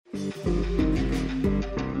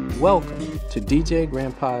Welcome to DJ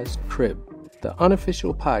Grandpa's Crib, the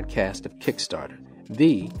unofficial podcast of Kickstarter,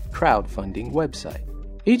 the crowdfunding website.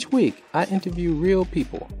 Each week, I interview real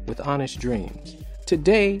people with honest dreams.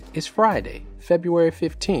 Today is Friday, February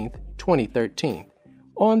 15th, 2013.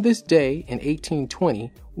 On this day in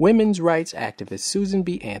 1820, women's rights activist Susan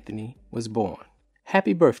B. Anthony was born.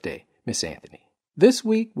 Happy birthday, Miss Anthony. This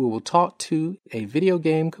week, we will talk to a video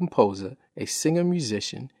game composer, a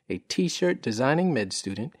singer-musician, a t-shirt designing med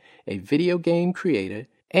student, a video game creator,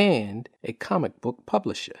 and a comic book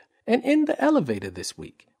publisher. And in the elevator this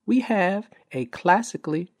week, we have a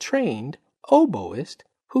classically trained oboist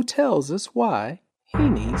who tells us why he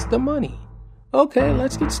needs the money. Okay,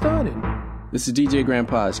 let's get started. This is DJ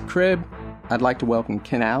Grandpa's Crib. I'd like to welcome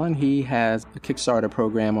Ken Allen. He has a Kickstarter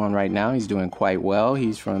program on right now. He's doing quite well.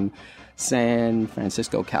 He's from San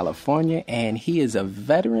Francisco, California, and he is a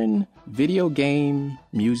veteran video game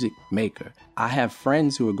music maker. I have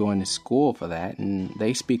friends who are going to school for that, and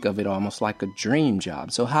they speak of it almost like a dream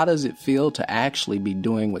job. So how does it feel to actually be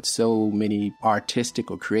doing what so many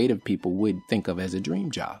artistic or creative people would think of as a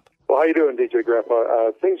dream job? Well, how you doing, DJ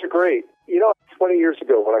Grandpa? Things are great. 20 years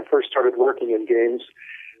ago when I first started working in games,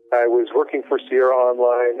 I was working for Sierra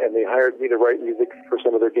Online, and they hired me to write music for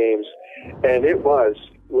some of their games. And it was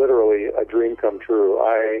literally a dream come true.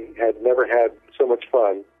 I had never had so much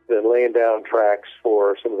fun than laying down tracks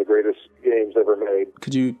for some of the greatest games ever made.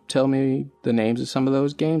 Could you tell me the names of some of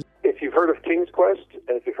those games? If you've heard of King's Quest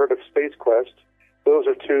and if you've heard of Space Quest, those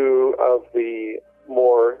are two of the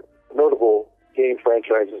more notable game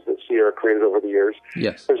franchises that Sierra created over the years.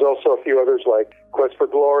 Yes. There's also a few others like Quest for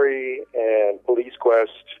Glory and Police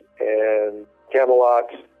Quest and Camelot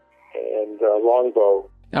and Longbow.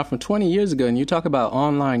 Now, from 20 years ago, and you talk about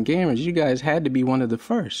online gamers, you guys had to be one of the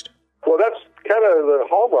first. Well, that's kind of the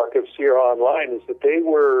hallmark of Sierra Online, is that they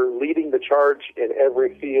were leading the charge in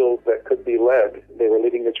every field that could be led. They were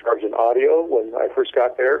leading the charge in audio when I first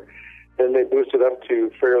got there. Then they boosted up to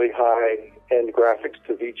fairly high-end graphics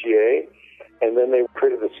to VGA. And then they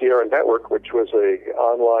created the Sierra Network, which was an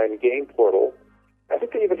online game portal. I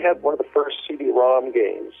think they even had one of the first CD-ROM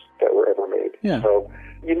games that were ever made. Yeah. So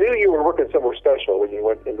you knew you were working somewhere special when you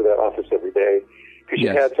went into that office every day, because you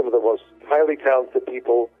had some of the most highly talented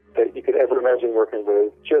people that you could ever imagine working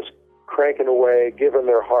with, just cranking away, giving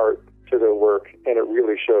their heart to their work, and it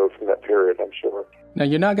really showed from that period, I'm sure. Now,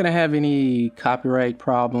 you're not going to have any copyright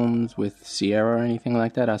problems with Sierra or anything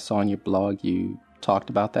like that? I saw on your blog you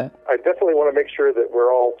talked about that. I definitely want to make sure that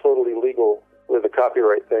we're all totally legal with the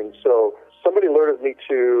copyright thing. So somebody alerted me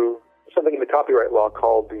to something in the copyright law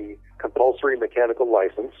called the compulsory mechanical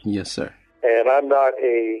license. Yes, sir. And I'm not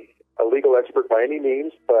a legal expert by any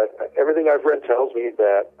means, but everything I've read tells me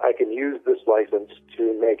that I can use this license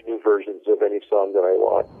to make new versions of any song that I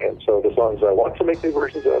want. And so the songs I want to make new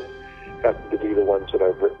versions of have to be the ones that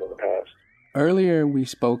I've written in the past. Earlier, we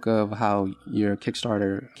spoke of how your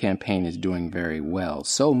Kickstarter campaign is doing very well,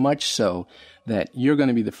 so much so that you're going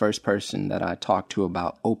to be the first person that I talk to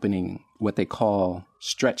about opening what they call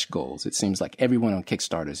stretch goals. It seems like everyone on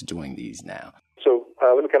Kickstarter is doing these now. So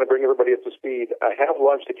let me kind of bring everybody up to speed. I have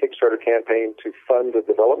launched a Kickstarter campaign to fund the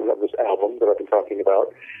development of this album that I've been talking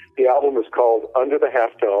about. The album is called Under the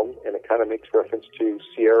Half Dome, and it kind of makes reference to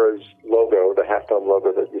Sierra's logo, the Half Dome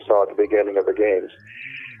logo that you saw at the beginning of the games.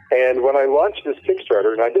 And when I launched this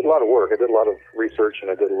Kickstarter, and I did a lot of work, I did a lot of research,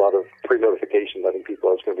 and I did a lot of pre-notification letting people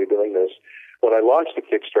I was going to be doing this. When I launched the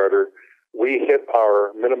Kickstarter, we hit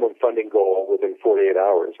our minimum funding goal within 48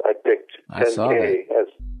 hours. I picked 10K as...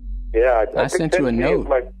 Yeah, I sent you a note.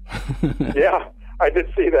 Yeah, I did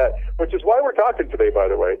see that, which is why we're talking today, by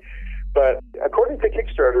the way. But according to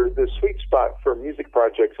Kickstarter, the sweet spot for music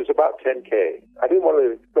projects is about 10K. I didn't want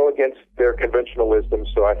to go against their conventional wisdom,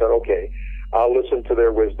 so I thought, okay, I'll listen to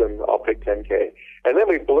their wisdom. I'll pick 10K. And then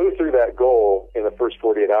we blew through that goal in the first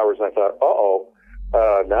 48 hours, and I thought,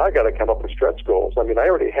 now I got to come up with stretch goals. I mean, I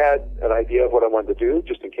already had an idea of what I wanted to do,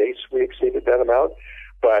 just in case we exceeded that amount.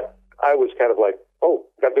 But I was kind of like,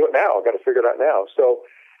 got to do it now. I've got to figure it out now. So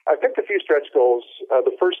I picked a few stretch goals,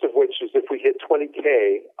 the first of which is if we hit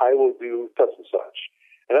 20K, I will do such and such.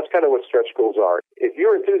 And that's kind of what stretch goals are. If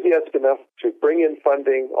you're enthusiastic enough to bring in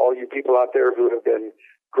funding, all you people out there who have been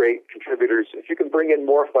great contributors, if you can bring in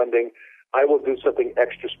more funding, I will do something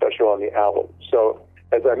extra special on the album. So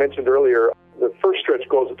as I mentioned earlier, the first stretch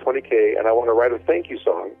goal is at 20K, and I want to write a thank you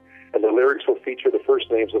song, and the lyrics will feature the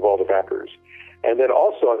first names of all the backers. And then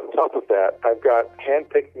also on top of that, I've got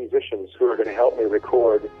hand-picked musicians who are going to help me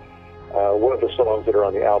record one of the songs that are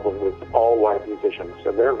on the album with all white musicians,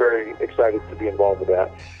 and they're very excited to be involved with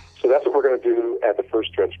that. So that's what we're going to do at the first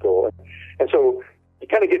stretch goal. And so you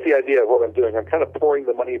kind of get the idea of what I'm doing. I'm kind of pouring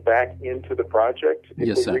the money back into the project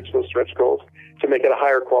if we reach those stretch goals to make it a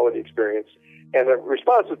higher quality experience. And the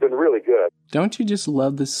response has been really good. Don't you just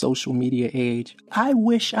love this social media age? I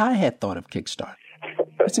wish I had thought of Kickstarter.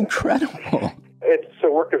 It's incredible. It's a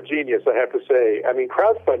work of genius, I have to say. I mean,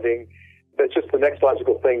 crowdfunding, that's just the next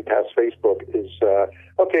logical thing past Facebook is,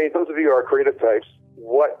 okay, those of you who are creative types,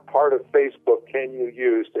 what part of Facebook can you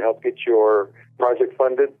use to help get your project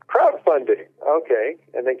funded? Crowdfunding. Okay.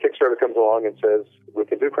 And then Kickstarter comes along and says, we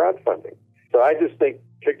can do crowdfunding. So I just think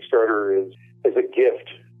Kickstarter is a gift.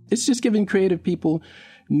 It's just giving creative people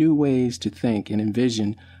new ways to think and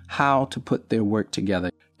envision how to put their work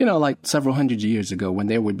together. You know, like several hundred years ago when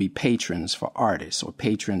there would be patrons for artists or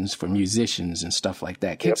patrons for musicians and stuff like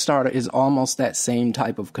that. Yep. Kickstarter is almost that same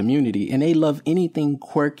type of community, and they love anything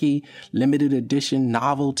quirky, limited edition,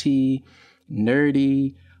 novelty,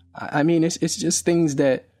 nerdy. I mean, it's just things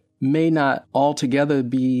that may not altogether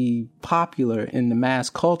be popular in the mass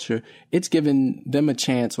culture. It's given them a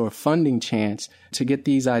chance or a funding chance to get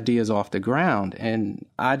these ideas off the ground. And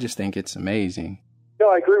I just think it's amazing. No,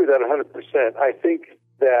 I agree with that 100%. I think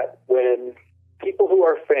that when people who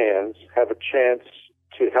are fans have a chance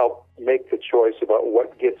to help make the choice about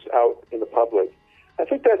what gets out in the public, I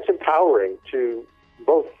think that's empowering to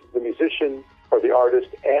both the musician or the artist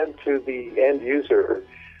and to the end user.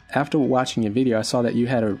 After watching your video, I saw that you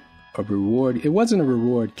had a reward. It wasn't a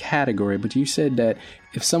reward category, but you said that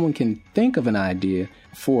if someone can think of an idea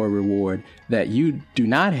for a reward that you do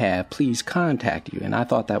not have, please contact you. And I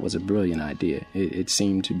thought that was a brilliant idea. It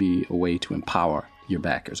seemed to be a way to empower your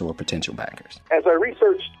backers or potential backers. As I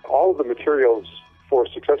researched all of the materials for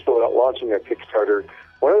successfully launching a Kickstarter,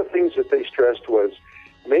 one of the things that they stressed was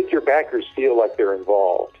make your backers feel like they're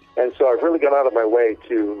involved. And so I've really gone out of my way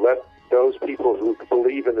to let those people who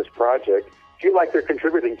believe in this project feel like they're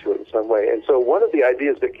contributing to it in some way. And so one of the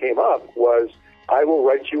ideas that came up was, I will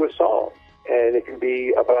write you a song. And it can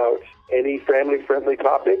be about any family-friendly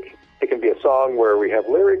topic. It can be a song where we have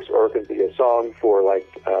lyrics, or it can be a song for like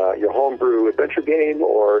your homebrew adventure game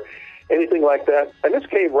or anything like that. And this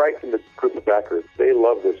came right from the group of backers. They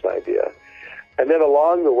love this idea. And then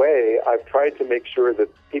along the way, I've tried to make sure that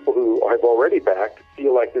people who have already backed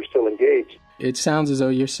feel like they're still engaged. It sounds as though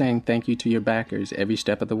you're saying thank you to your backers every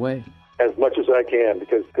step of the way. As much as I can,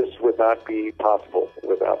 because this would not be possible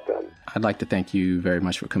without them. I'd like to thank you very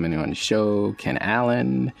much for coming on the show. Ken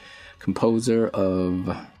Allen, composer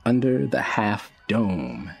of Under the Half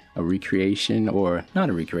Dome, a recreation, or not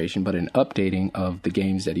a recreation, but an updating of the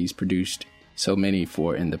games that he's produced so many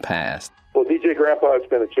for in the past. Well, DJ Grandpa, it's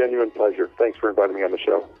been a genuine pleasure. Thanks for inviting me on the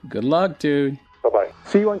show. Good luck, dude. Bye-bye.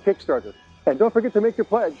 See you on Kickstarter. And don't forget to make your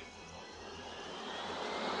pledge.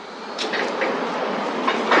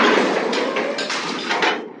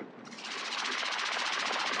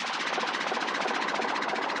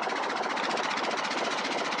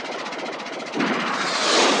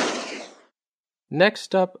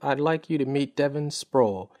 Next up, I'd like you to meet Devin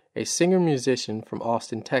Sproul, a singer-musician from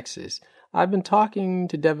Austin, Texas. I've been talking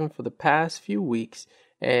to Devin for the past few weeks,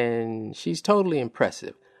 and she's totally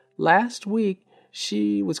impressive. Last week,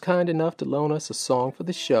 she was kind enough to loan us a song for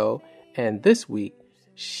the show, and this week,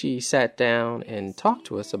 she sat down and talked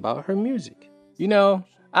to us about her music. You know,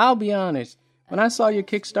 I'll be honest, when I saw your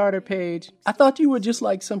Kickstarter page, I thought you were just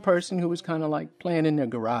like some person who was kind of like playing in their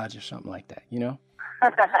garage or something like that, you know?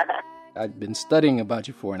 I'd been studying about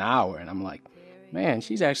you for an hour, and I'm like, man,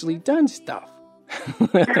 she's actually done stuff.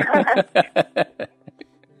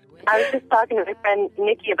 I was just talking to my friend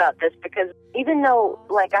Nikki about this, because even though,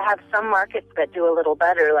 like, I have some markets that do a little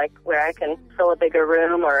better, like where I can fill a bigger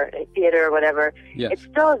room or a theater or whatever, yes, it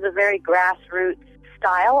still is a very grassroots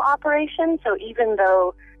style operation. So even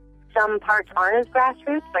though some parts aren't as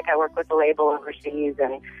grassroots, like I work with a label overseas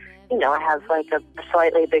and, you know, I have like a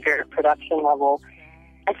slightly bigger production level,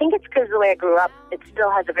 I think it's because the way I grew up, it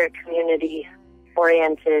still has a very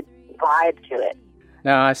community-oriented vibe to it.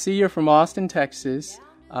 Now, I see you're from Austin, Texas.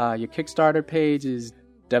 Your Kickstarter page is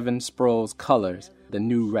Devin Sproul's Colors, the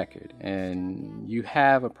new record. And you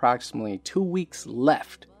have approximately 2 weeks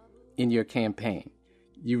left in your campaign.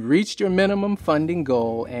 You've reached your minimum funding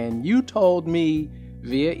goal, and you told me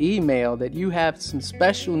via email that you have some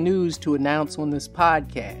special news to announce on this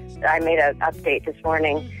podcast. I made an update this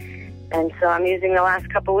morning. And so I'm using the last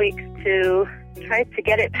couple weeks to try to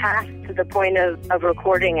get it past to the point of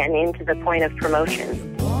recording and into the point of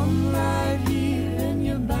promotion.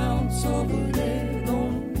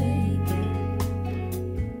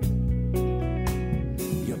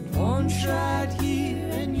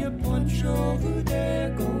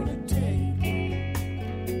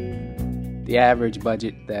 The average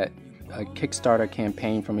budget that a Kickstarter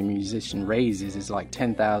campaign from a musician raises is like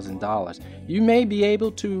 $10,000. You may be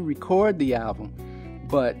able to record the album,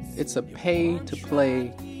 but it's a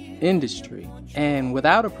pay-to-play industry. And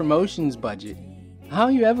without a promotions budget, how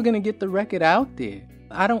are you ever going to get the record out there?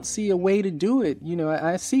 I don't see a way to do it. You know,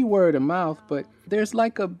 I see word of mouth, but there's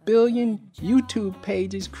like 1 billion YouTube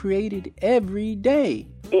pages created every day.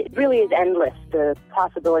 It really is endless, the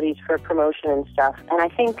possibilities for promotion and stuff. And I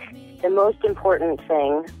think the most important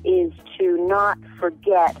thing is to not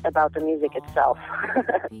forget about the music itself.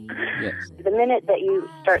 Yes. The minute that you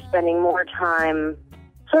start spending more time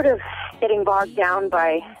sort of getting bogged down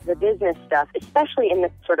by the business stuff, especially in the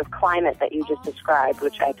sort of climate that you just described,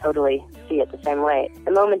 which I totally see it the same way.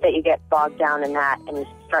 The moment that you get bogged down in that and you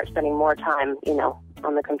start spending more time, you know,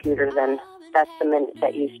 on the computer, then that's the minute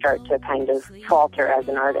that you start to kind of falter as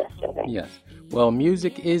an artist, I think. Yes. Well,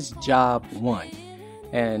 music is job one.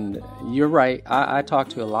 And you're right. I talk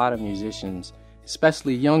to a lot of musicians,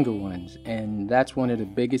 especially younger ones, and that's one of the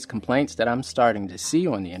biggest complaints that I'm starting to see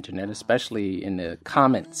on the internet, especially in the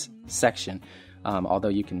comments section, although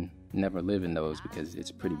you can never live in those because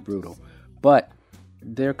it's pretty brutal. But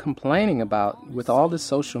they're complaining about, with all the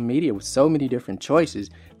social media, with so many different choices,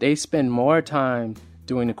 they spend more time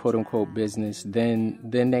doing the quote-unquote business than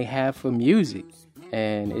they have for music,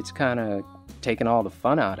 and it's kind of taking all the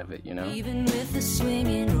fun out of it, you know? Even with the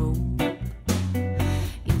swinging rope,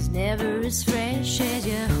 it's never as fresh as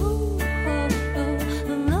you hope.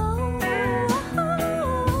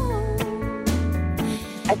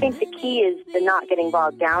 I think the key is the not getting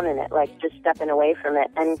bogged down in it, like just stepping away from it.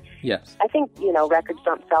 And yes, I think, you know, records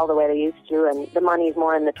don't sell the way they used to, and the money's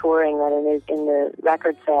more in the touring than it is in the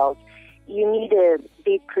record sales. You need to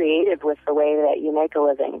be creative with the way that you make a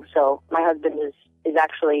living. So my husband is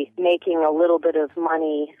actually making a little bit of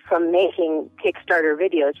money from making Kickstarter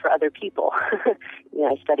videos for other people. You know,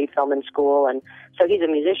 I studied film in school, and so he's a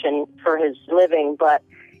musician for his living, but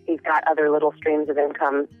he's got other little streams of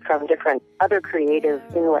income from different other creative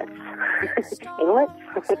inlets. Inlets?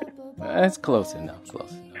 That's close enough,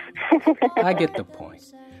 I get the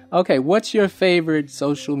point. Okay, what's your favorite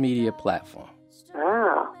social media platform?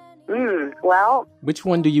 Well, which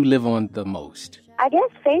one do you live on the most? I guess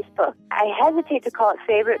Facebook. I hesitate to call it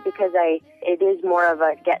favorite because it is more of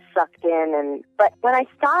a get sucked in. But when I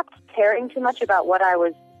stopped caring too much about what I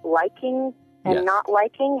was liking and not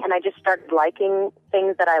liking, and I just started liking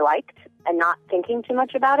things that I liked and not thinking too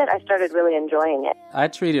much about it, I started really enjoying it. I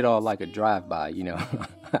treat it all like a drive-by, you know.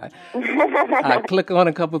 I click on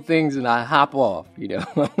a couple things and I hop off, you know.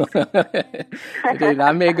 Then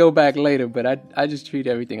I may go back later, but I just treat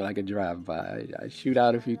everything like a drive-by. I shoot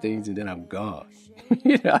out a few things and then I'm gone.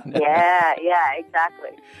 You know? Yeah,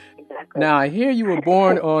 exactly. Now, I hear you were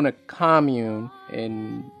born on a commune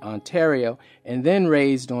in Ontario and then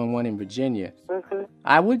raised on one in Virginia. Mm-hmm.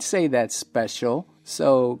 I would say that's special.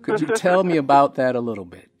 So could you tell me about that a little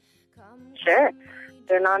bit? Sure.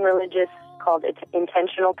 They're non-religious, called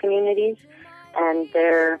intentional communities, and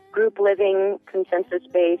they're group living,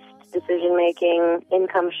 consensus-based decision-making,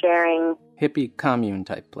 income sharing. Hippie commune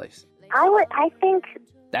type place. I think...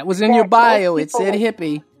 That was in your bio. It said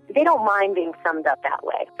hippie. They don't mind being summed up that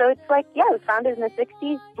way. So it's like, it was founded in the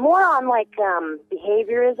 60s, more on like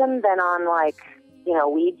behaviorism than on like, you know,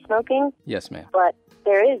 weed smoking. Yes, ma'am. But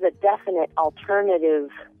there is a definite alternative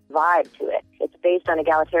vibe to it. It's based on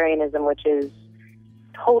egalitarianism, which is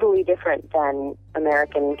totally different than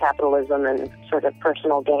American capitalism and sort of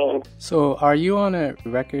personal gain. So are you on a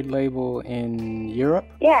record label in Europe?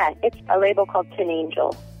 Yeah, it's a label called Tin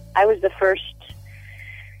Angel. I was the first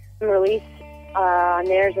release on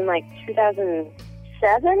theirs in like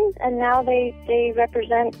 2007, and now they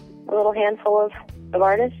represent a little handful of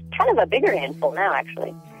artists. Kind of a bigger handful now,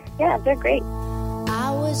 actually. Yeah, they're great.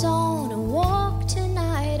 I was on a walk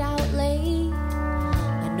tonight out late.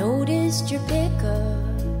 I noticed your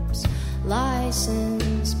pickups,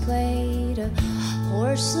 license plate, a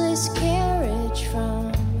horseless carriage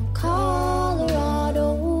from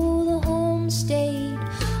Colorado, the home state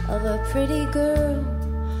of a pretty girl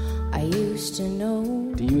I used to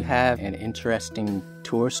know. Do you have an interesting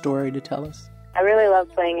tour story to tell us? I really love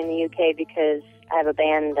playing in the UK because I have a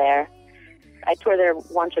band there. I tour there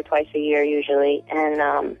once or twice a year usually, and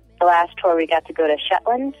the last tour we got to go to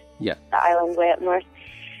Shetland, the island way up north.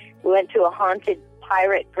 We went to a haunted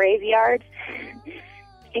pirate graveyard.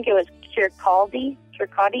 I think it was Kirkcaldy,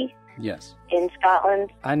 yes, in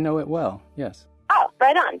Scotland. I know it well, yes. Oh,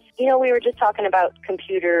 right on. You know, we were just talking about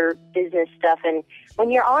computer business stuff, and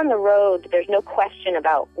when you're on the road, there's no question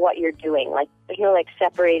about what you're doing. Like, there's no, like,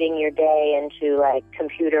 separating your day into, like,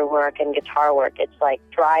 computer work and guitar work. It's like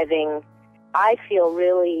driving. I feel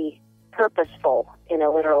really purposeful in a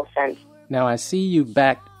literal sense. Now, I see you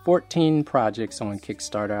backed 14 projects on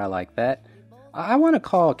Kickstarter. I like that. I want to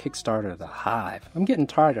call Kickstarter the Hive. I'm getting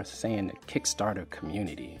tired of saying the Kickstarter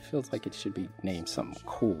community. It feels like it should be named something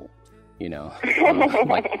cool,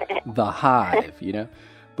 like the Hive,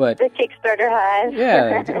 But the Kickstarter Hive.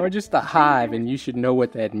 Yeah, or just the Hive, and you should know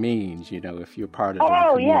what that means, if you're part of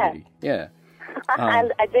the community. Yeah. I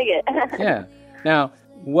dig it. Yeah. Now,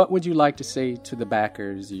 what would you like to say to the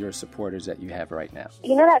backers, your supporters that you have right now?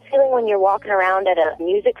 You know that feeling when you're walking around at a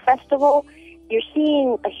music festival? You're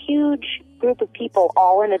seeing a huge group of people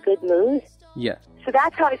all in a good mood? Yeah. So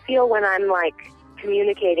that's how I feel when I'm,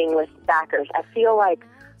 communicating with backers. I feel like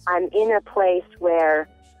I'm in a place where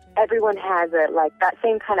everyone has that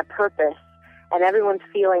same kind of purpose, and everyone's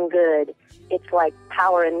feeling good. It's like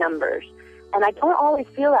power in numbers. And I don't always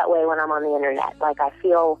feel that way when I'm on the internet. I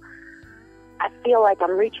feel like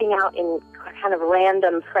I'm reaching out in kind of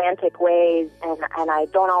random, frantic ways, and I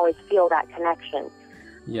don't always feel that connection.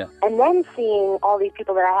 Yeah. And then seeing all these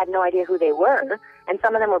people that I had no idea who they were, and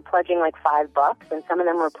some of them were pledging $5, and some of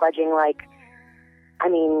them were pledging a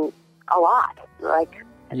lot,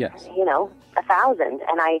 yes, 1,000.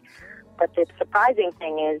 But the surprising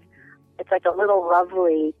thing is, it's like a little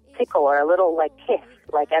lovely tickle or a little kiss,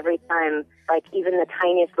 every time, even the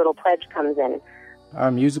tiniest little pledge comes in.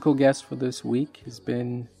 Our musical guest for this week has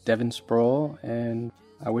been Devin Sproul, and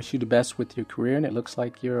I wish you the best with your career, and it looks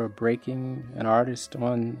like you're breaking an artist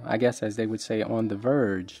on, I guess as they would say, on the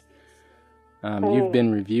verge. You've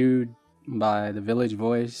been reviewed by The Village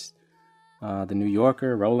Voice, The New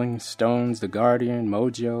Yorker, Rolling Stones, The Guardian,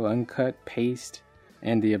 Mojo, Uncut, Paste,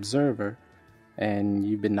 and The Observer, and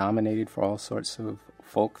you've been nominated for all sorts of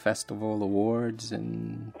folk festival awards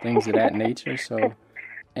and things of that nature, so...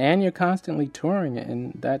 And you're constantly touring,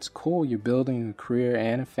 and that's cool. You're building a career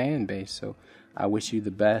and a fan base. So I wish you the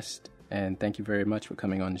best, and thank you very much for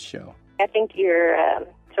coming on the show. I think you're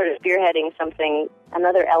sort of spearheading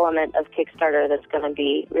another element of Kickstarter that's going to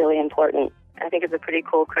be really important. I think it's a pretty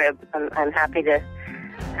cool crib. I'm happy to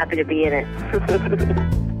be in it.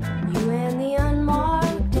 You and the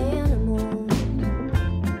unmarked animal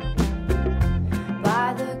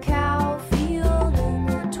by the cow field in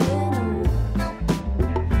the Twin Oaks.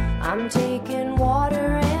 I'm taking water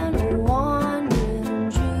and a wandering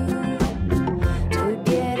Jew to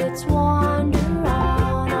get its wander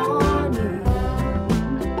on you.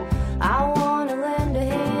 I want to lend a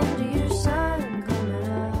hand to your son coming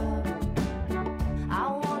up. I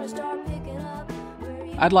want to start picking up where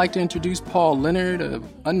you... I'd like to introduce Paul Leonard of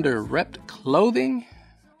Underrept Clothing.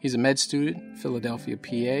 He's a med student, Philadelphia,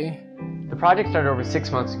 PA. The project started over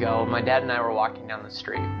 6 months ago. My dad and I were walking down the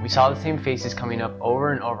street. We saw the same faces coming up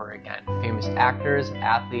over and over again, famous actors,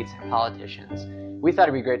 athletes, and politicians. We thought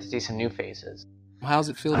it'd be great to see some new faces. How's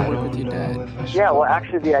it feel to work with your dad? Yeah, well,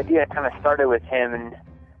 actually, the idea kind of started with him, and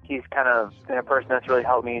he's kind of been a person that's really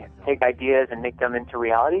helped me take ideas and make them into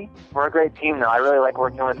reality. We're a great team, though. I really like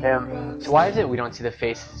working with him. So why is it we don't see the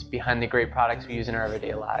faces behind the great products we use in our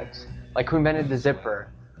everyday lives? Like who invented the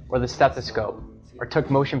zipper, or the stethoscope, or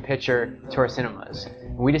took motion picture to our cinemas?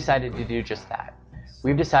 And we decided to do just that.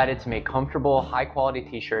 We've decided to make comfortable, high-quality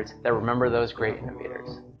t-shirts that remember those great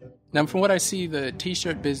innovators. Now, from what I see, the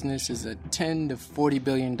t-shirt business is a $10 to $40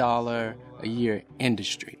 billion a year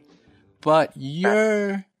industry. But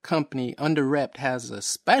your company, Underrept, has a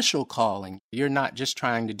special calling. You're not just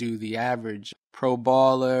trying to do the average pro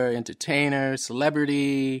baller, entertainer,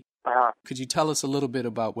 celebrity. Could you tell us a little bit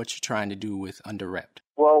about what you're trying to do with Underrept?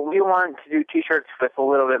 Well, we want to do t-shirts with a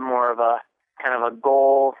little bit more of a kind of a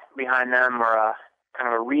goal behind them, or a kind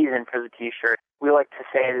of a reason for the t-shirt. We like to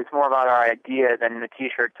say it's more about our idea than the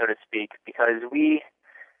t-shirt, so to speak, because we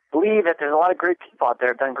believe that there's a lot of great people out there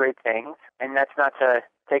who have done great things, and that's not to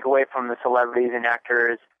take away from the celebrities and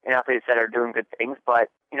actors and athletes that are doing good things, but,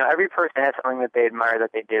 every person has something that they admire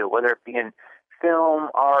that they do, whether it be in film,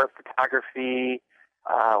 art, photography,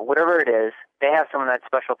 whatever it is. They have someone that's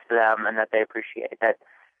special to them and that they appreciate, that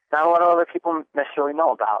not a lot of other people necessarily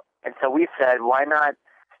know about. And so we said, why not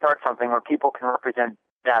start something where people can represent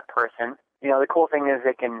that person? The cool thing is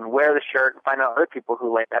they can wear the shirt and find out other people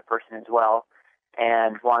who like that person as well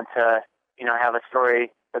and want to, have a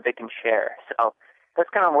story that they can share. So that's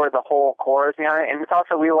kind of where the whole core is behind it. And it's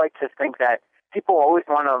also, we like to think that people always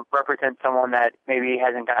want to represent someone that maybe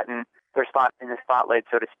hasn't gotten their spot in the spotlight,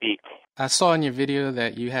 so to speak. I saw in your video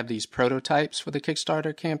that you have these prototypes for the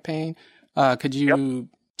Kickstarter campaign. Could you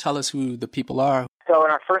tell us who the people are? So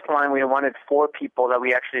in our first line, we wanted 4 people that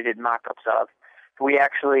we actually did mock-ups of. We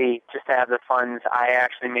actually, just to have the funds, I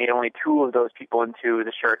actually made only 2 of those people into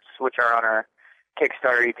the shirts, which are on our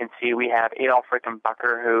Kickstarter, you can see we have Adolf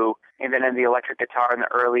Rickenbacker, who invented the electric guitar in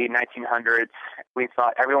the early 1900s. We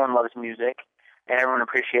thought everyone loves music and everyone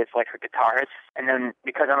appreciates electric guitars. And then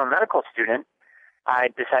because I'm a medical student, I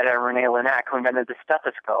decided on René Laennec, who invented the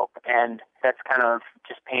stethoscope. And that's kind of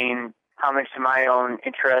just paying homage to my own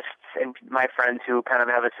interests and my friends who kind of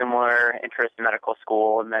have a similar interest in medical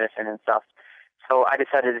school and medicine and stuff. So I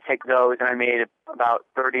decided to take those, and I made about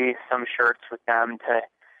 30-some shirts with them to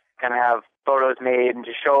kind of have photos made and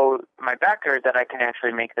to show my backers that I can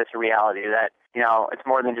actually make this a reality, that, you know, it's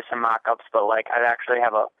more than just some mock-ups, but like I actually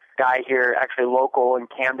have a guy here, actually local in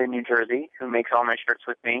Camden, New Jersey, who makes all my shirts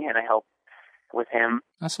with me, and I help with him.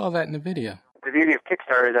 I saw that in the video. The beauty of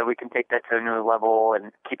Kickstarter is that we can take that to a new level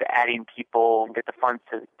and keep adding people and get the funds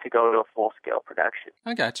to go to a full-scale production.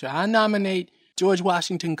 I got you. I nominate George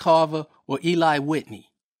Washington Carver or Eli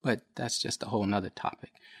Whitney, but that's just a whole nother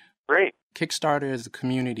topic. Great. Kickstarter is a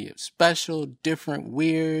community of special, different,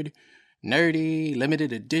 weird, nerdy,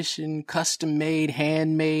 limited edition, custom-made,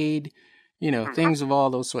 handmade, things of all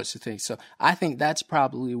those sorts of things. So I think that's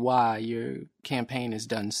probably why your campaign has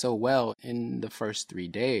done so well in the first 3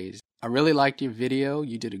 days. I really liked your video.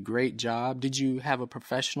 You did a great job. Did you have a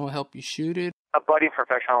professional help you shoot it? A buddy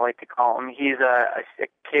professional, I like to call him. He's a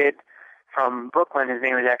kid from Brooklyn. His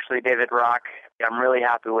name is actually David Rock. I'm really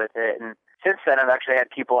happy with it. And since then, I've actually had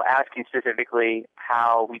people asking specifically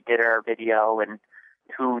how we did our video and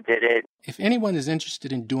who did it. If anyone is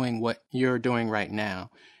interested in doing what you're doing right now,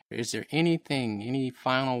 is there any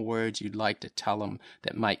final words you'd like to tell them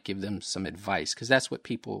that might give them some advice? Because that's what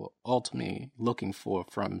people ultimately looking for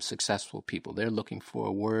from successful people. They're looking for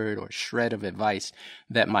a word or shred of advice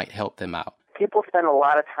that might help them out. People spend a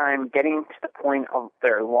lot of time getting to the point of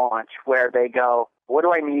their launch where they go, what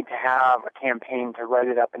do I need to have a campaign to write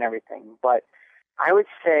it up and everything? But I would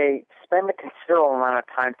say spend a considerable amount of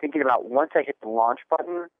time thinking about, once I hit the launch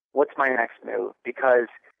button, what's my next move? Because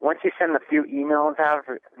once you send a few emails out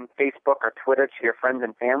on Facebook or Twitter to your friends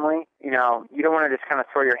and family, you don't want to just kind of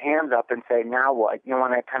throw your hands up and say, now what? You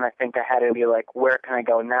want to kind of think ahead and be like, where can I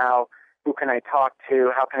go now? Who can I talk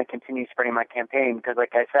to? How can I continue spreading my campaign? Because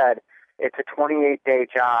like I said, it's a 28-day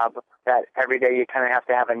job that every day you kind of have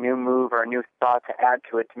to have a new move or a new thought to add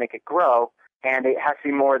to it to make it grow. And it has to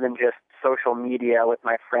be more than just social media with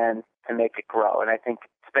my friends to make it grow. And I think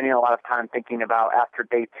spending a lot of time thinking about after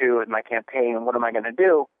day 2 of my campaign, what am I going to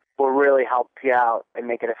do, will really help you out and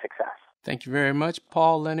make it a success. Thank you very much.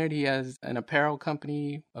 Paul Leonard, he has an apparel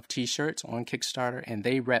company of T-shirts on Kickstarter, and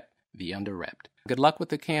they rep the underrepped. Good luck with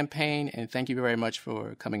the campaign, and thank you very much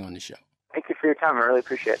for coming on the show. Thank you for your time. I really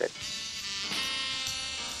appreciate it.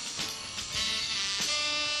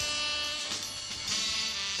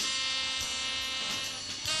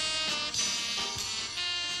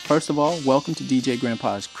 First of all, welcome to DJ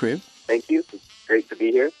Grandpa's Crib. Thank you. It's great to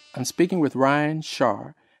be here. I'm speaking with Ryan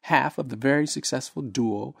Shar, half of the very successful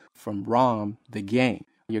duo from ROM the Game.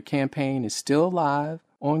 Your campaign is still live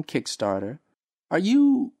on Kickstarter. Are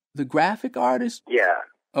you the graphic artist? Yeah.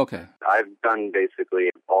 Okay. I've done basically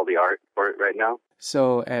all the art for it right now.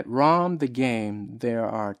 So at ROM the Game, there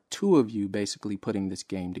are 2 of you basically putting this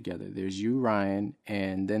game together. There's you, Ryan,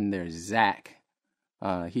 and then there's Zach.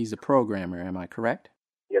 He's a programmer, am I correct?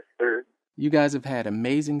 Yes, sir. You guys have had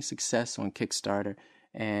amazing success on Kickstarter,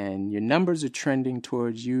 and your numbers are trending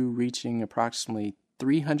towards you reaching approximately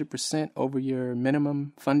 300% over your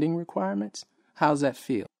minimum funding requirements. How's that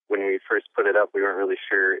feel? When we first put it up, we weren't really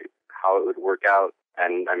sure how it would work out.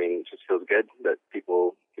 And, it just feels good that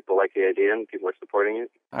people like the idea and people are supporting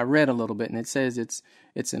it. I read a little bit, and it says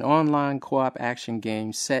it's an online co-op action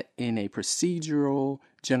game set in a procedural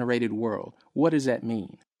generated world. What does that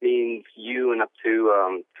mean? It means you and up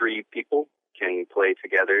to 3 people can play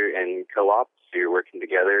together in co-op. So you're working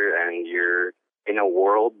together and you're in a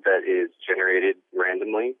world that is generated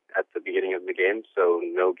randomly at the beginning of the game. So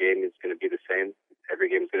no game is going to be the same. Every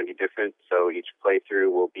game is going to be different. So each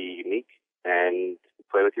playthrough will be unique. And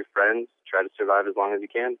play with your friends, try to survive as long as you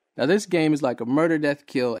can. Now this game is like a murder, death,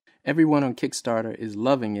 kill. Everyone on Kickstarter is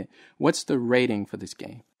loving it. What's the rating for this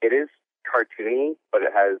game? It is cartoony, but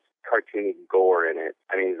it has cartoony gore in it.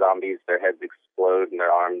 Zombies, their heads explode and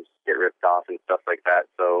their arms get ripped off and stuff like that.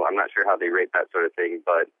 So I'm not sure how they rate that sort of thing,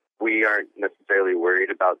 but we aren't necessarily worried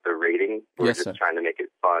about the rating. We're just trying to make it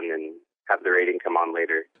fun and have the rating come on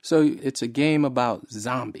later. So it's a game about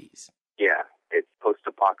zombies. Yeah, it's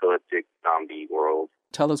post-apocalyptic zombie world.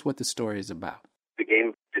 Tell us what the story is about. The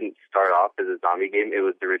game didn't start off as a zombie game. It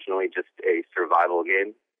was originally just a survival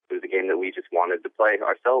game. It was a game that we just wanted to play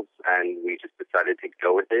ourselves, and we just decided to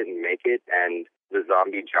go with it and make it. And the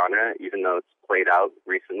zombie genre, even though it's played out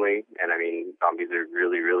recently, and zombies are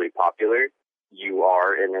really, really popular, you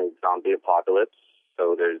are in a zombie apocalypse,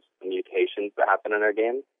 so there's mutations that happen in our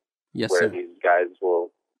game. Yes, where sir. these guys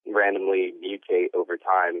will randomly mutate over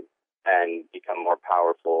time and become more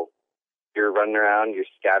powerful. You're running around, you're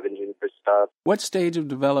scavenging for stuff. What stage of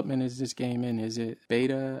development is this game in? Is it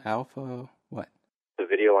beta, alpha, what? The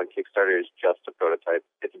video on Kickstarter is just a prototype.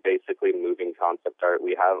 It's basically moving concept art.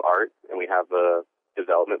 We have art and we have a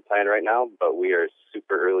development plan right now, but we are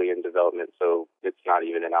super early in development, so it's not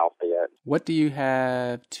even in alpha yet. What do you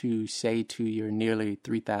have to say to your nearly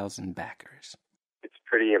 3,000 backers? It's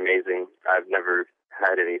pretty amazing. I've never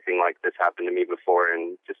had anything like this happen to me before,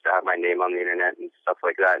 and just to have my name on the internet and stuff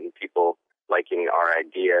like that and people liking our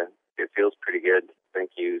idea, it feels pretty good.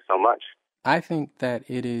 Thank you so much. I think that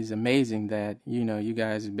it is amazing that, you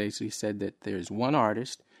guys basically said that there's one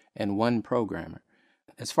artist and one programmer.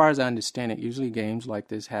 As far as I understand it, usually games like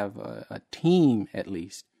this have a team, at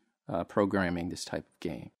least, programming this type of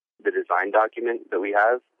game. The design document that we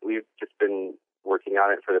have, we've just been working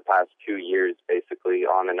on it for the past 2 years, basically,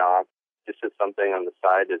 on and off. This is something on the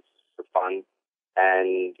side that's for fun.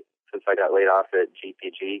 And since I got laid off at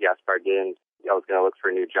GPG, Gaspard Games, I was going to look for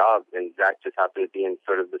a new job, and Zach just happened to be in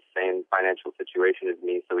sort of the same financial situation as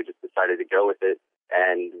me, so we just decided to go with it.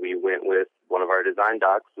 And we went with one of our design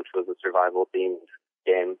docs, which was a survival-themed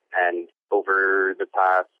game. And over the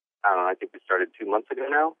past, I think we started 2 months ago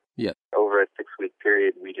now. Yeah. Over a 6-week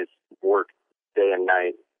period, we just worked day and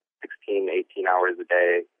night, 16, 18 hours a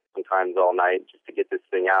day, sometimes all night, just to get this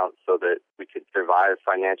thing out so that we could survive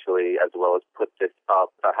financially as well as put this up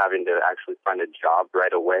without having to actually find a job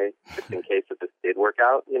right away, just in case if this did work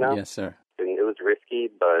out, Yes, sir. And it was risky,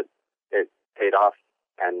 but it paid off,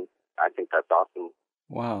 and I think that's awesome.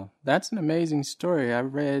 Wow, that's an amazing story.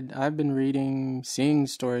 I've been seeing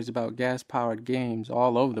stories about gas-powered games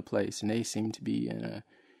all over the place, and they seem to be in a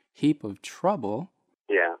heap of trouble.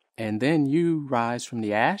 Yeah. And then you rise from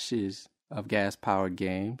the ashes of gas-powered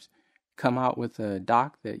games, come out with a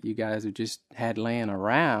dock that you guys have just had laying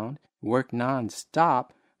around, work nonstop,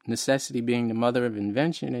 necessity being the mother of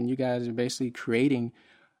invention, and you guys are basically creating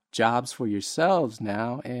jobs for yourselves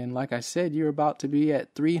now. And like I said, you're about to be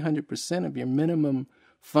at 300% of your minimum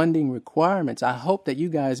funding requirements. I hope that you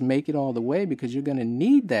guys make it all the way because you're going to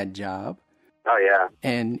need that job. Oh, yeah.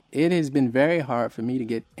 And it has been very hard for me to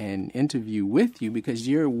get an interview with you because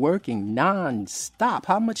you're working nonstop.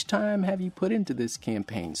 How much time have you put into this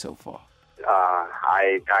campaign so far?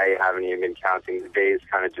 I haven't even been counting. The days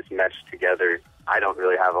kind of just meshed together. I don't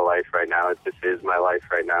really have a life right now. This is my life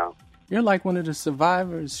right now. You're like one of the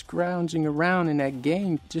survivors scrounging around in that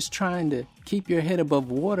game, just trying to keep your head above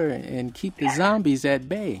water and keep the zombies at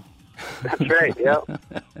bay. That's right, yeah.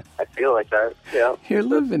 I feel like that, yeah. You're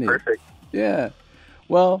living it. Perfect. Yeah.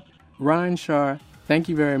 Well, Ryan Schaar, thank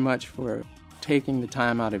you very much for taking the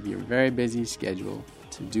time out of your very busy schedule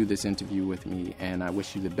to do this interview with me, and I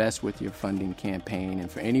wish you the best with your funding campaign.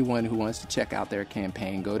 And for anyone who wants to check out their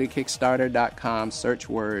campaign, go to Kickstarter.com, search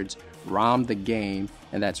words ROM the Game,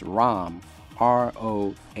 and that's ROM,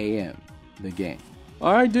 R-O-A-M, the game.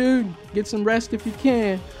 All right, dude, get some rest if you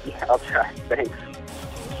can. Yeah, I'll try. Thanks.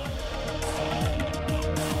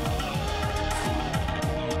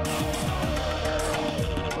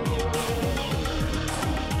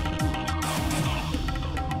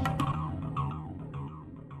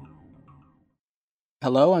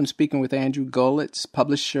 Hello, I'm speaking with Andrew Golitz,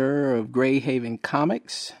 publisher of Greyhaven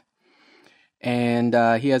Comics. And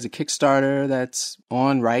he has a Kickstarter that's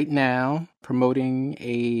on right now, promoting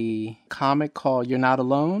a comic called You're Not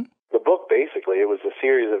Alone. The book, basically, it was a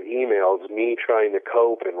series of emails, me trying to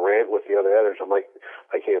cope and rant with the other editors. I'm like,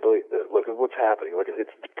 I can't believe it. Look at what's happening. Look, it's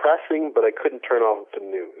depressing, but I couldn't turn off the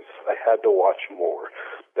news. I had to watch more.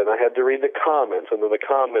 Then I had to read the comments, and then the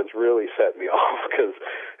comments really set me off, because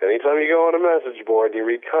anytime you go on a message board and you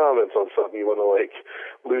read comments on something, you want to,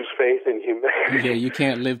 lose faith in humanity. Yeah, you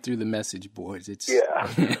can't live through the message boards. Yeah.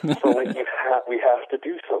 So, we have to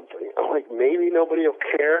do something. I'm like, maybe nobody will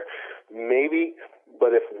care, maybe,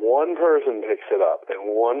 but if one person picks it up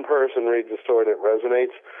and one person reads the story and it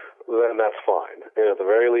resonates, then that's fine. And at the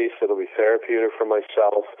very least, it'll be therapeutic for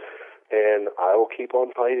myself, and I will keep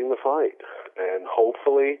on fighting the fight. And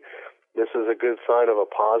hopefully this is a good sign of a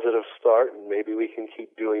positive start, and maybe we can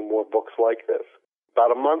keep doing more books like this.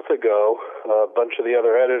 About a month ago, a bunch of the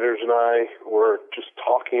other editors and I were just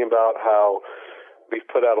talking about how we've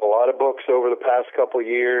put out a lot of books over the past couple of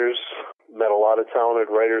years, met a lot of talented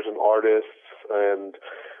writers and artists, and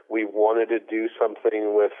we wanted to do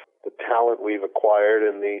something with the talent we've acquired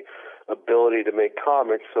and the ability to make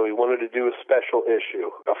comics, so we wanted to do a special issue,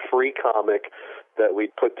 a free comic that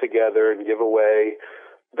we'd put together and give away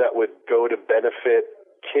that would go to benefit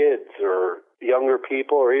kids or younger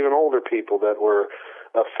people or even older people that were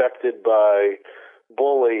affected by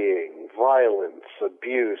bullying, violence,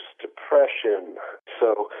 abuse, depression.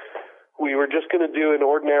 So we were just going to do an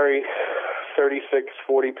ordinary 36,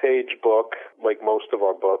 40-page book, like most of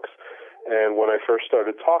our books. And when I first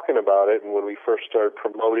started talking about it and when we first started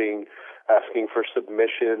promoting, asking for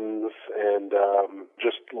submissions and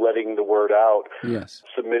just letting the word out, yes,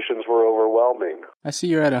 submissions were overwhelming. I see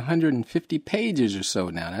you're at 150 pages or so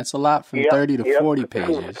now. That's a lot from 30 to 40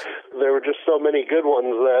 pages. There were just so many good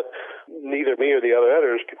ones that neither me or the other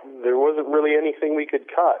editors, there wasn't really anything we could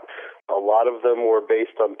cut. A lot of them were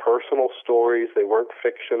based on personal stories. They weren't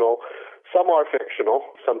fictional. Some are fictional.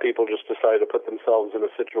 Some people just decided to put themselves in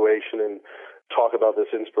a situation and talk about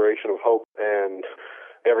this inspiration of hope. And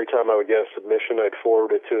every time I would get a submission, I'd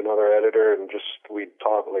forward it to another editor, and just we'd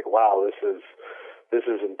talk like, wow, this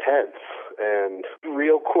is intense. And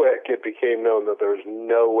real quick, it became known that there was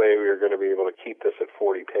no way we were going to be able to keep this at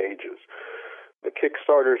 40 pages. The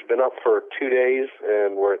Kickstarter's been up for 2 days,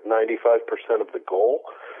 and we're at 95% of the goal,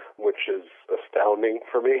 which is astounding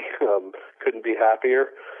for me. Couldn't be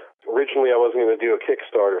happier. Originally, I wasn't going to do a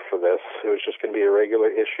Kickstarter for this. It was just going to be a regular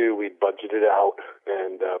issue. We'd budgeted out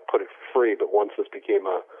and put it for free. But once this became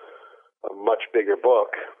a much bigger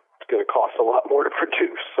book, it's going to cost a lot more to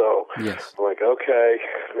produce. So yes, I'm like, okay,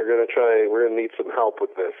 we're going to need some help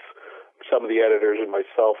with this. Some of the editors and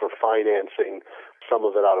myself are financing some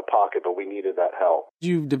of it out of pocket, but we needed that help.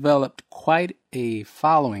 You've developed quite a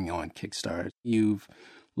following on Kickstarter. You've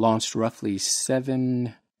launched roughly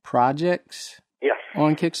 7 projects. Yes.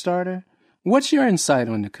 On Kickstarter. What's your insight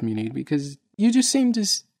on the community? Because you just seem to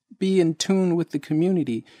be in tune with the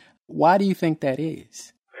community. Why do you think that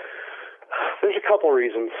is? There's a couple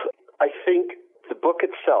reasons. I think the book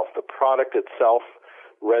itself, the product itself,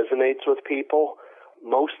 resonates with people.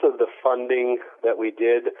 Most of the funding that we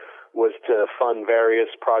did was to fund various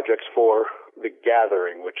projects for The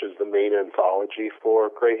Gathering, which is the main anthology for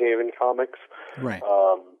Greyhaven Comics. Right.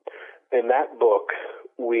 In that book,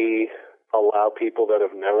 we allow people that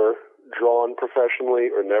have never drawn professionally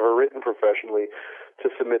or never written professionally to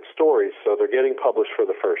submit stories. So they're getting published for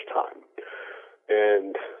the first time.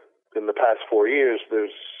 And in the past 4 years,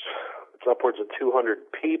 it's upwards of 200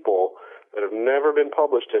 people that have never been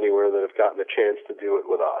published anywhere that have gotten a chance to do it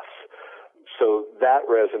with us. So that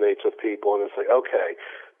resonates with people, and it's like, okay,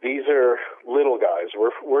 these are little guys.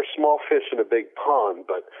 We're small fish in a big pond,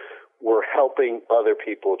 but we're helping other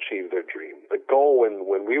people achieve their dream. The goal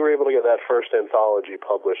when we were able to get that first anthology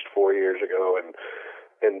published 4 years ago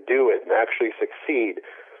and do it and actually succeed,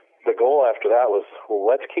 the goal after that was, well,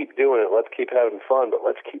 let's keep doing it, let's keep having fun, but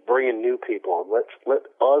let's keep bringing new people and let's let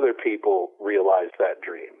other people realize that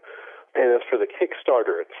dream. And as for the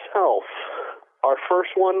Kickstarter itself, our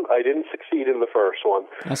first one, I didn't succeed in the first one.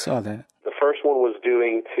 I saw that. The first one was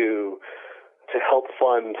doing to help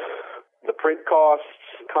fund the print costs,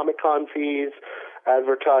 Comic-Con fees,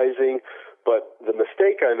 advertising, but the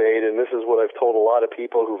mistake I made, and this is what I've told a lot of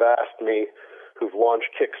people who've asked me, who've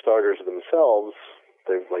launched Kickstarters themselves,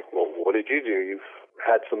 they're like, well, what did you do? You've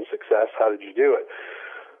had some success. How did you do it?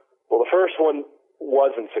 Well, the first one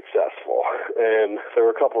wasn't successful, and there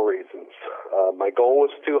were a couple reasons. My goal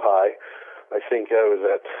was too high. I think I was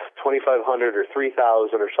at 2,500 or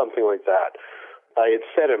 3,000 or something like that. I had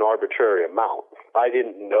set an arbitrary amount. I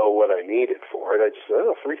didn't know what I needed for it. I just said,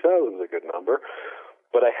 3,000 is a good number.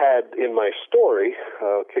 But I had in my story,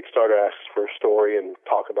 Kickstarter asks for a story and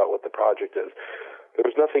talk about what the project is. There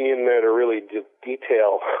was nothing in there to really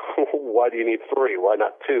detail why do you need 3, why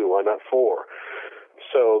not 2, why not 4.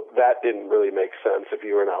 So that didn't really make sense if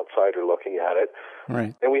you were an outsider looking at it.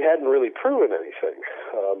 Right. And we hadn't really proven anything.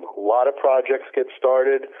 A lot of projects get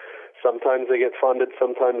started. Sometimes they get funded,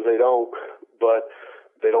 sometimes they don't, but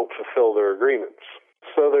they don't fulfill their agreements.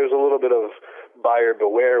 So there's a little bit of buyer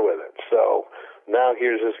beware with it. So now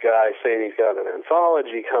here's this guy saying he's got an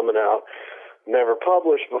anthology coming out, never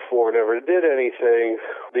published before, never did anything.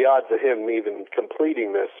 The odds of him even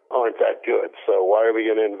completing this aren't that good. So why are we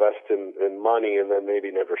going to invest in money and then maybe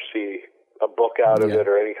never see a book out of it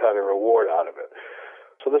or any kind of reward out of it?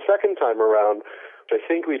 So the second time around, I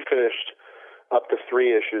think we'd finished up to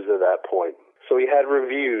 3 issues at that point. So we had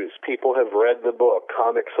reviews. People have read the book.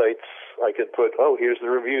 Comic sites, I could put, here's the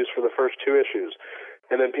reviews for the first 2 issues.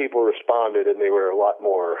 And then people responded, and they were a lot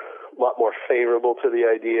more favorable to the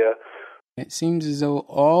idea. It seems as though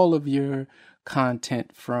all of your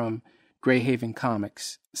content from Greyhaven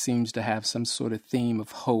Comics seems to have some sort of theme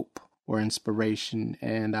of hope or inspiration,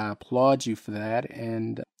 and I applaud you for that.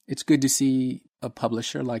 And it's good to see a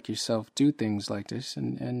publisher like yourself do things like this.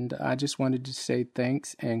 And I just wanted to say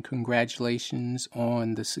thanks and congratulations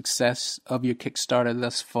on the success of your Kickstarter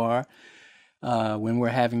thus far. When we're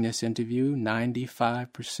having this interview,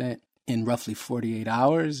 95% in roughly 48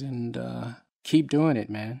 hours. And keep doing it,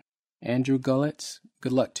 man. Andrew Gullitz,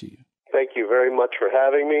 good luck to you. Thank you very much for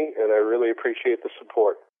having me, and I really appreciate the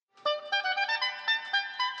support.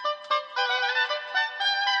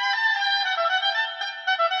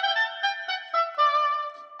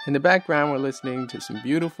 In the background, we're listening to some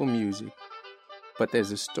beautiful music, but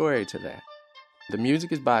there's a story to that. The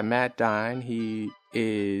music is by Matt Dine. He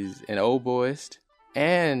is an oboist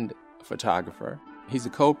and a photographer. He's a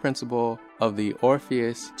co-principal of the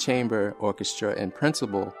Orpheus Chamber Orchestra and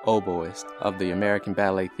principal oboist of the American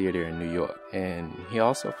Ballet Theater in New York. And he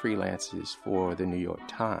also freelances for the New York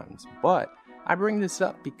Times. But I bring this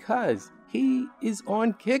up because he is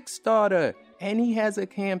on Kickstarter, and he has a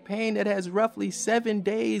campaign that has roughly 7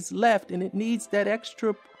 days left, and it needs that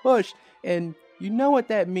extra push. And you know what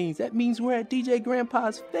that means. That means we're at DJ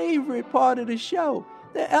Grandpa's favorite part of the show,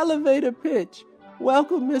 the elevator pitch.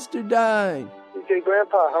 Welcome, Mr. Dine. DJ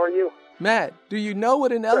Grandpa, how are you? Matt, do you know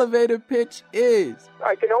what an elevator pitch is?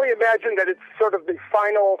 I can only imagine that it's sort of the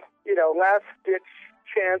final, last-ditch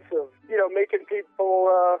chance of, making people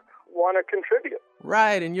want to contribute.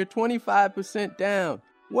 Right, and you're 25% down.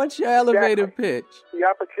 What's your elevator pitch? The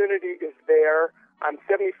opportunity is there. I'm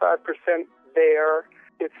 75% there.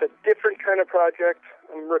 It's a different kind of project.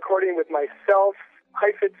 I'm recording with myself.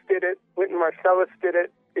 Heifetz did it. Wynton Marsalis did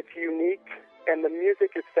it. It's unique, and the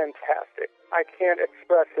music is fantastic. I can't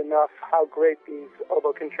express enough how great these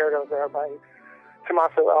oboe concertos are by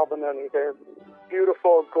Tommaso Albinoni. They're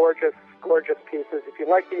beautiful, gorgeous, gorgeous pieces. If you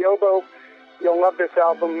like the oboe, you'll love this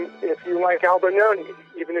album. If you like Albinoni,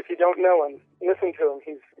 even if you don't know him, listen to him.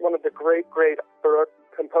 He's one of the great, great Baroque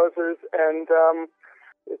composers, and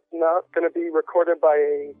it's not going to be recorded by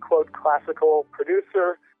a, quote, classical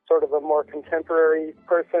producer, sort of a more contemporary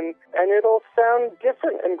person, and it'll sound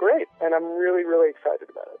different and great, and I'm really, really excited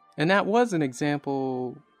about it. And that was an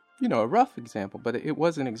example, a rough example, but it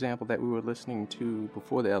was an example that we were listening to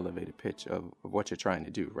before the elevator pitch of what you're trying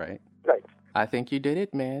to do, right? Right. I think you did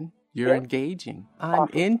it, man. You're engaging. I'm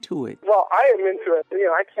into it. Well, I am into it.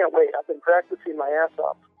 I can't wait. I've been practicing my ass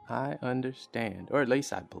off. I understand, or at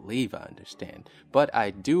least I believe I understand. But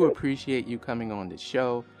I do appreciate you coming on the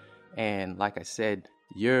show, and like I said,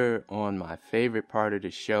 you're on my favorite part of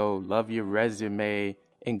the show. Love your resume,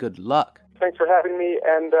 and good luck. Thanks for having me,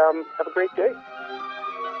 and have a great day.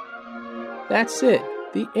 That's it,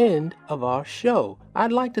 the end of our show.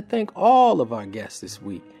 I'd like to thank all of our guests this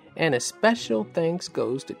week, and a special thanks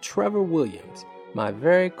goes to Trevor Williams, my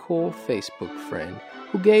very cool Facebook friend,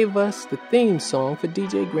 who gave us the theme song for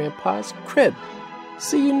DJ Grandpa's Crib.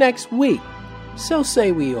 See you next week. So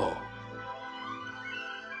say we all.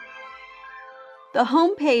 The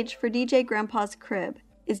homepage for DJ Grandpa's Crib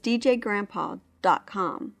is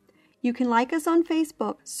djgrandpa.com. You can like us on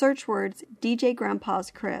Facebook, search words DJ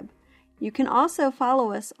Grandpa's Crib. You can also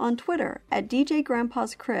follow us on Twitter at DJ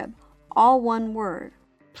Grandpa's Crib, all one word.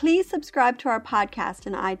 Please subscribe to our podcast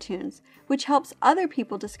in iTunes, which helps other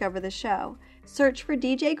people discover the show. Search for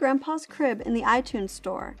DJ Grandpa's Crib in the iTunes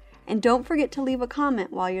store, and don't forget to leave a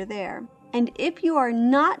comment while you're there. And if you are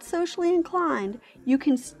not socially inclined, you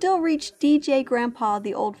can still reach DJ Grandpa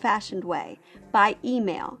the old-fashioned way, by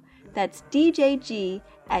email. That's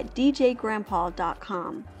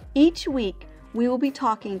djg@djgrandpa.com. Each week, we will be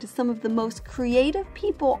talking to some of the most creative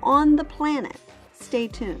people on the planet. Stay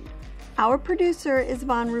tuned. Our producer is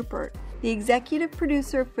Von Rupert. The executive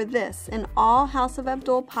producer for this and all House of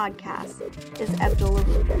Abdul podcasts is Abdullah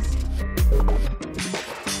Rubis.